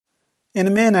In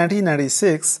May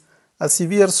 1996, a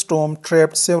severe storm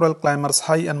trapped several climbers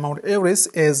high on Mount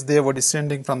Everest as they were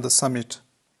descending from the summit.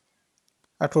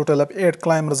 A total of 8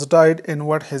 climbers died in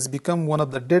what has become one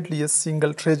of the deadliest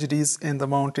single tragedies in the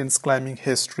mountain's climbing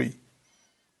history.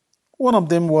 One of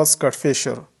them was Scott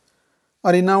Fischer,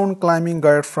 a renowned climbing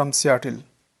guide from Seattle.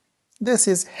 This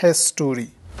is his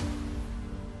story.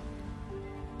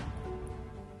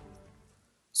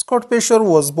 Scott Fischer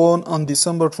was born on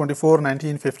December 24,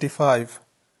 1955.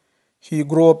 He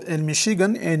grew up in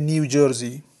Michigan and New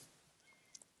Jersey.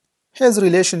 His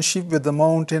relationship with the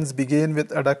mountains began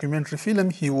with a documentary film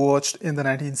he watched in the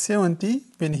 1970s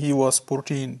when he was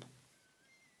 14.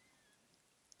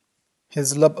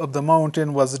 His love of the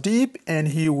mountain was deep and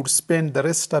he would spend the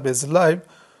rest of his life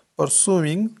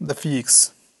pursuing the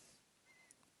peaks.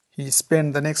 He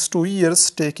spent the next 2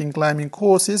 years taking climbing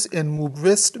courses and moved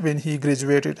west when he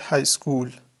graduated high school.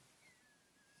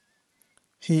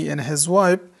 He and his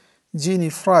wife, Jeannie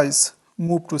Fries,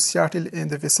 moved to Seattle in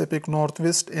the Pacific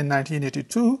Northwest in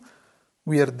 1982,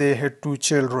 where they had 2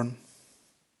 children.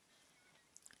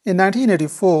 In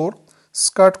 1984,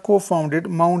 Scott co-founded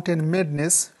Mountain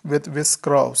Madness with Wes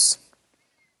Krause.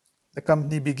 The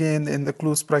company began in the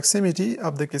close proximity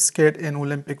of the Cascade and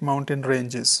Olympic mountain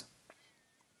ranges.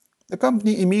 The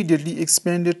company immediately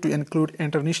expanded to include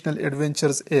international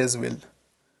adventures as well.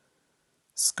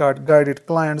 Scott guided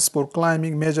clients for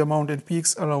climbing major mountain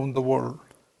peaks around the world.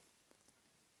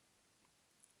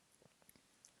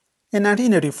 In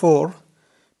 1984,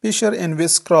 Fischer and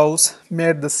Wes Krause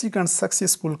made the second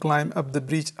successful climb of the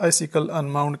Breach Icicle on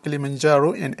Mount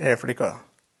Kilimanjaro in Africa.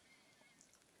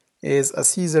 As a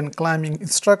seasoned climbing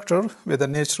instructor with a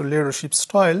natural leadership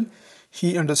style,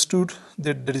 he understood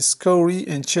that the discovery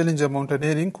and challenge of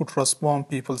mountaineering could transform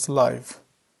people's lives.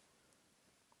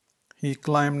 He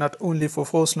climbed not only for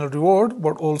personal reward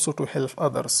but also to help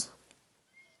others.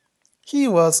 He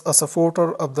was a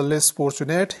supporter of the less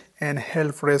fortunate and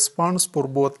helped raise funds for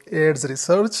both AIDS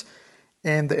research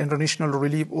and the international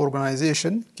relief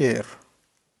organization CARE.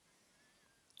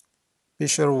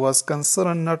 Fischer was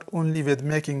concerned not only with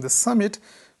making the summit,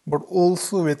 but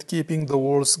also with keeping the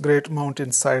world's great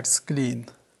mountain sites clean.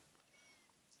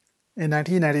 In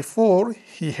 1994,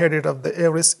 he headed up the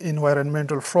Everest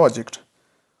Environmental Project,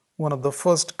 one of the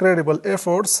first credible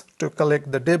efforts to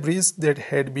collect the debris that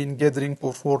had been gathering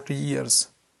for 40 years.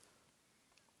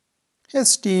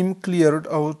 His team cleared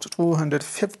out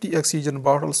 250 oxygen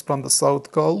bottles from the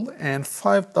South Col and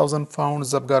 5,000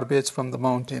 pounds of garbage from the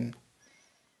mountain.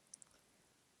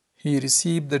 He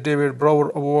received the David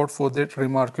Brower Award for that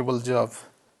remarkable job.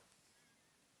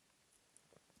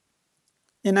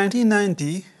 In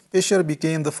 1990, Fischer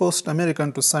became the first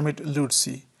American to summit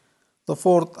Lhotse, the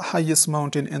fourth highest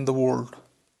mountain in the world.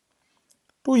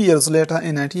 2 years later,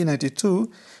 in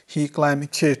 1992, he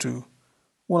climbed K2,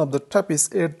 one of the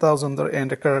toughest 8,000er in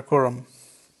the Karakoram.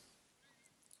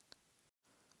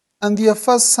 On their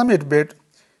first summit bed,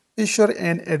 Fischer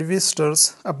and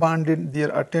advisors abandoned their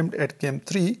attempt at Camp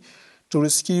 3 to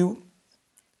rescue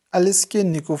Alexei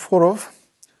Nikiforov,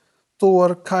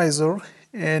 Thor Kaiser,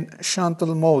 and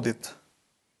Chantal Maudit.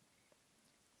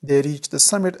 They reached the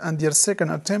summit on their second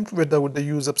attempt without the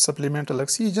use of supplemental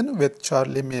oxygen with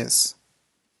Charlie Mace.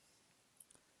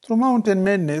 Through Mountain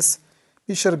Madness,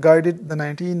 Fischer guided the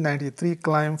 1993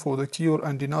 climb for the cure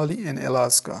on Denali in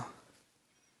Alaska.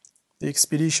 The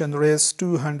expedition raised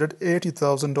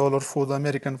 $280,000 for the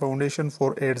American Foundation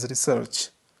for AIDS Research.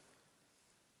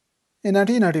 In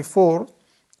 1994,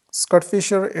 Scott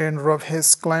Fischer and Rob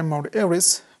Hess climbed Mount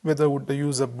Everest without the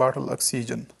use of bottled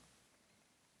oxygen.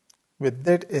 With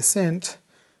that ascent,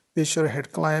 Fischer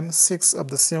had climbed 6 of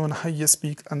the 7 highest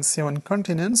peaks on 7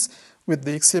 continents, with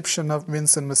the exception of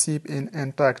Vinson Massif in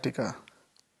Antarctica.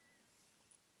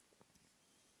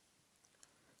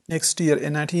 Next year,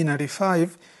 in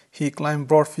 1995, he climbed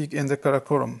Broad Peak in the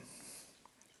Karakoram.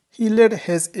 He led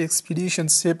his expedition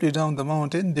safely down the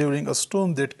mountain during a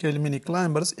storm that killed many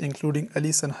climbers, including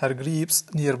Alison Hargreaves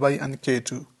nearby on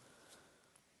K2.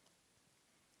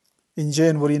 In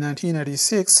January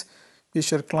 1996,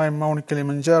 Fischer climbed Mount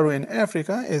Kilimanjaro in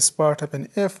Africa as part of an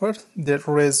effort that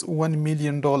raised $1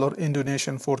 million in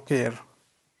donation for CARE.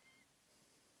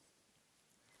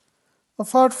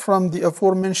 Apart from the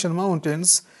aforementioned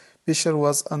mountains, Fischer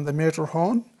was on the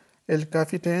Matterhorn, El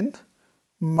Capitan,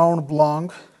 Mount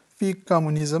Blanc, Peak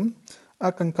Communism,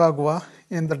 Aconcagua,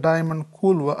 and the Diamond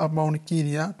Kulwa of Mount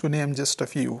Kenya, to name just a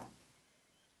few.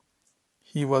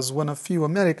 He was one of few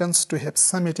Americans to have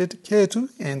summited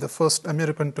K2 and the first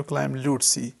American to climb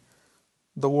Lhotse,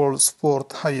 the world's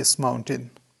fourth highest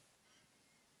mountain.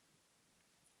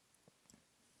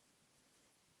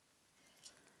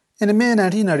 In May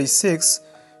 1996,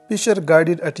 Fischer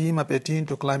guided a team of 18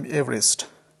 to climb Everest.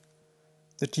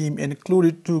 The team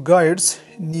included 2 guides,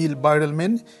 Neil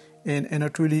Bidelman and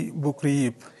Anatoly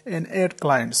Bukreev, and 8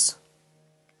 clients.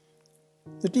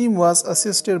 The team was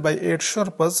assisted by 8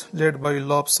 Sherpas led by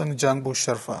Lobsang Jangbu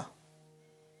Sherpa.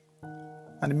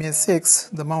 On May 6,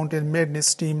 the Mountain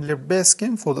Madness team left base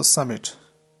camp for the summit.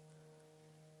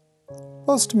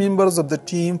 First members of the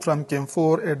team from Camp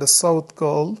 4 at the South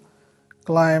Col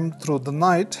climbed through the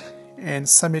night and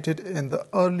summited in the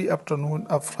early afternoon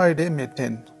of Friday, May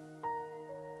 10.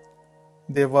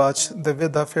 They watched the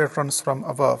weather patterns from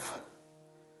above.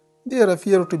 There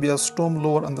appeared to be a storm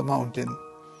lower on the mountain,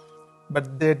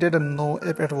 but they didn't know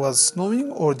if it was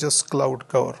snowing or just cloud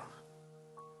cover.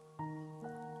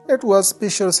 It was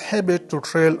Fischer's habit to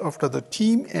trail after the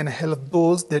team and help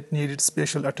those that needed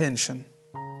special attention.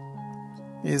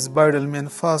 As Bidelman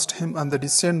passed him on the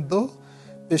descent though,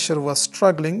 Fischer was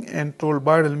struggling and told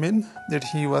Bidelman that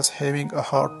he was having a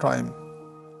hard time.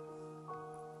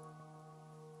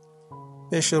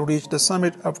 Fischer reached the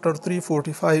summit after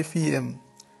 3:45 p.m.,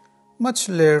 much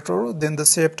later than the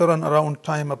safe turnaround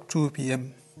time of 2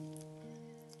 p.m.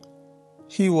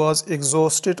 He was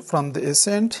exhausted from the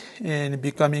ascent and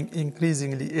becoming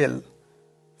increasingly ill,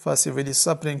 possibly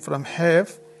suffering from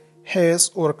HAVE,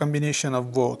 haze, or a combination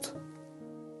of both.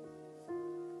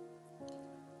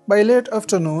 By late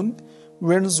afternoon,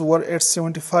 winds were at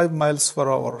 75 miles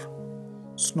per hour.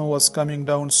 Snow was coming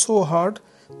down so hard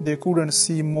they couldn't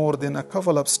see more than a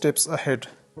couple of steps ahead,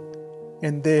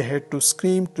 and they had to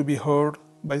scream to be heard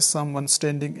by someone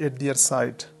standing at their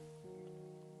side.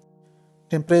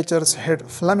 Temperatures had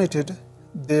plummeted,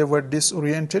 they were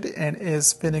disoriented, and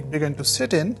as panic began to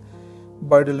set in,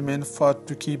 Bidelman fought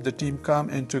to keep the team calm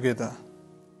and together.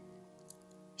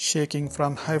 Shaking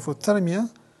from hypothermia,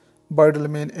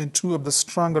 Bidelman and 2 of the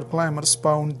stronger climbers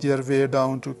found their way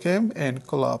down to camp and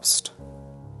collapsed.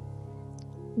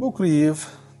 Bukreev,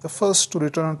 the first to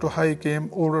return to high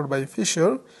camp ordered by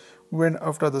Fischer, went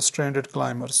after the stranded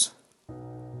climbers.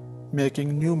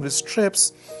 Making numerous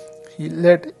trips, he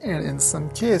led and in some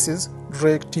cases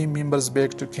dragged team members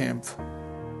back to camp.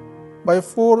 By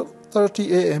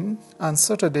 4:30 a.m. on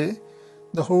Saturday,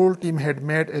 the whole team had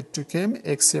made it to camp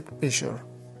except Fischer.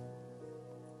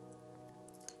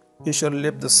 Fischer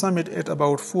left the summit at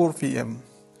about 4 p.m.,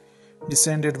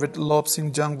 descended with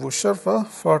Lobsang Jangbu Sherpa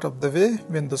part of the way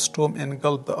when the storm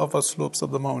engulfed the upper slopes of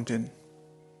the mountain.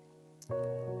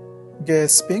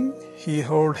 Gasping, he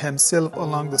hurled himself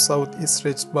along the southeast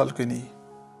ridge balcony.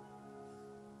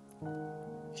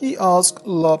 He asked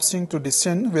Lobsang to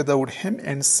descend without him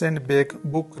and send back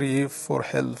Bukreev for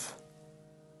help.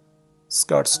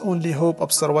 Scott's only hope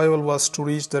of survival was to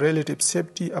reach the relative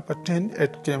safety of a tent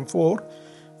at Camp 4,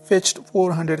 fetched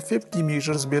 450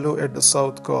 meters below at the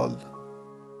South Col.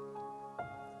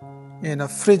 In a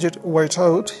frigid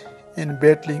whiteout and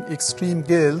battling extreme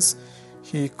gales,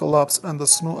 he collapsed on the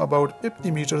snow about 50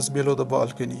 meters below the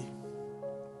balcony.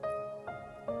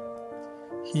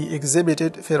 He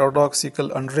exhibited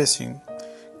paradoxical undressing,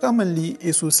 commonly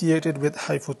associated with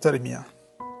hypothermia.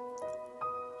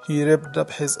 He ripped up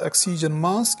his oxygen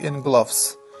mask and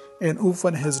gloves and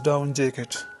opened his down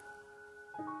jacket.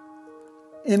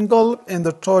 Engulfed in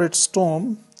the torrid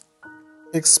storm,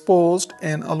 exposed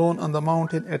and alone on the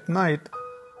mountain at night,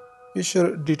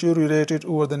 Fischer deteriorated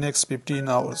over the next 15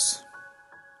 hours.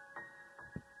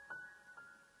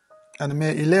 On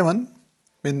May 11,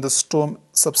 when the storm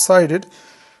subsided,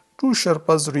 2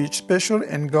 Sherpas reached Fischer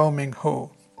and Gao Mingho,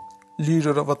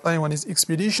 leader of a Taiwanese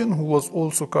expedition who was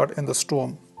also caught in the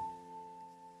storm.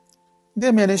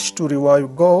 They managed to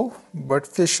revive Gao, but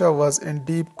Fischer was in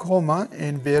deep coma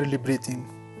and barely breathing.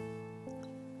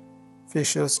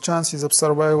 Fischer's chances of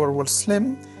survival were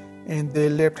slim, and they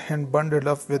left him bundled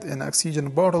up with an oxygen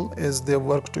bottle as they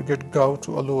worked to get Gao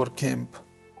to a lower camp.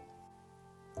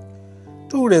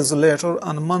 2 days later,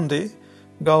 on Monday,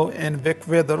 Gao and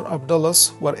Beckweather Abdullah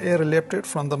were airlifted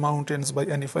from the mountains by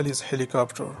Anifali's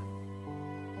helicopter.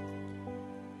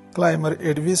 Climber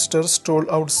Ed Wisters told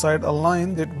Outside a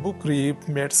line that Bukreev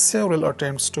made several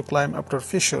attempts to climb after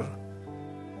Fischer,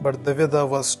 but the weather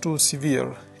was too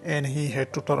severe and he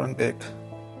had to turn back.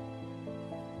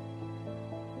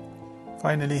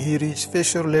 Finally, he reached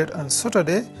Fischer late on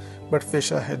Saturday, but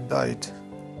Fischer had died.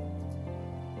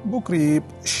 Bukreev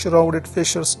shrouded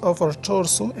Fischer's upper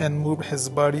torso and moved his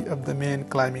body up the main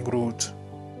climbing route.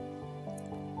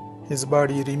 His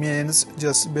body remains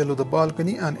just below the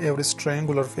balcony on Everest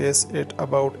triangular face at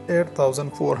about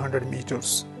 8,400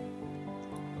 meters.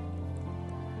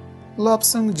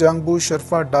 Lobsang Jangbu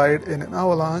Sherpa died in an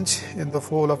avalanche in the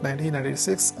fall of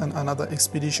 1996 on another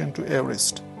expedition to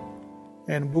Everest.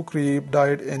 and Bukri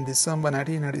died in December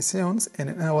 1987 in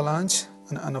an avalanche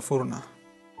in Annapurna.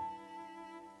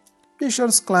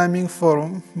 Fischer's climbing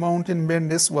firm Mountain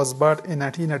Bendis was bought in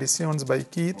 1987 by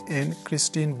Keith and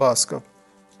Christine Basker,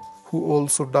 who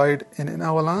also died in an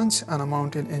avalanche on a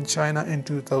mountain in China in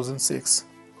 2006.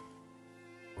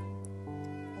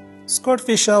 Scott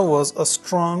Fischer was a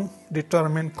strong,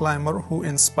 determined climber who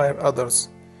inspired others.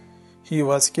 He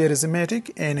was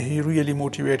charismatic and he really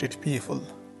motivated people.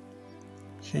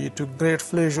 He took great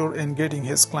pleasure in getting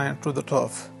his client to the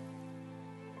top.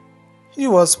 He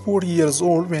was 40 years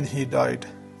old when he died.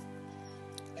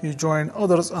 He joined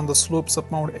others on the slopes of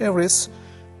Mount Everest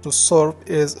to serve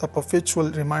as a perpetual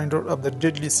reminder of the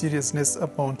deadly seriousness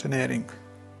of mountaineering.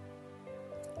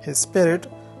 His spirit,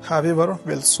 however,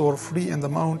 will soar free in the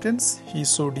mountains he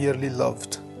so dearly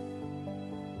loved.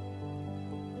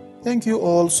 Thank you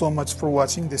all so much for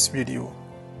watching this video,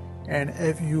 and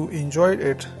if you enjoyed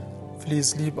it,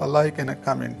 please leave a like and a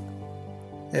comment.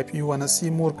 If you want to see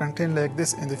more content like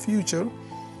this in the future,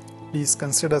 please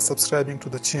consider subscribing to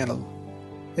the channel,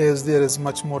 as there is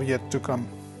much more yet to come.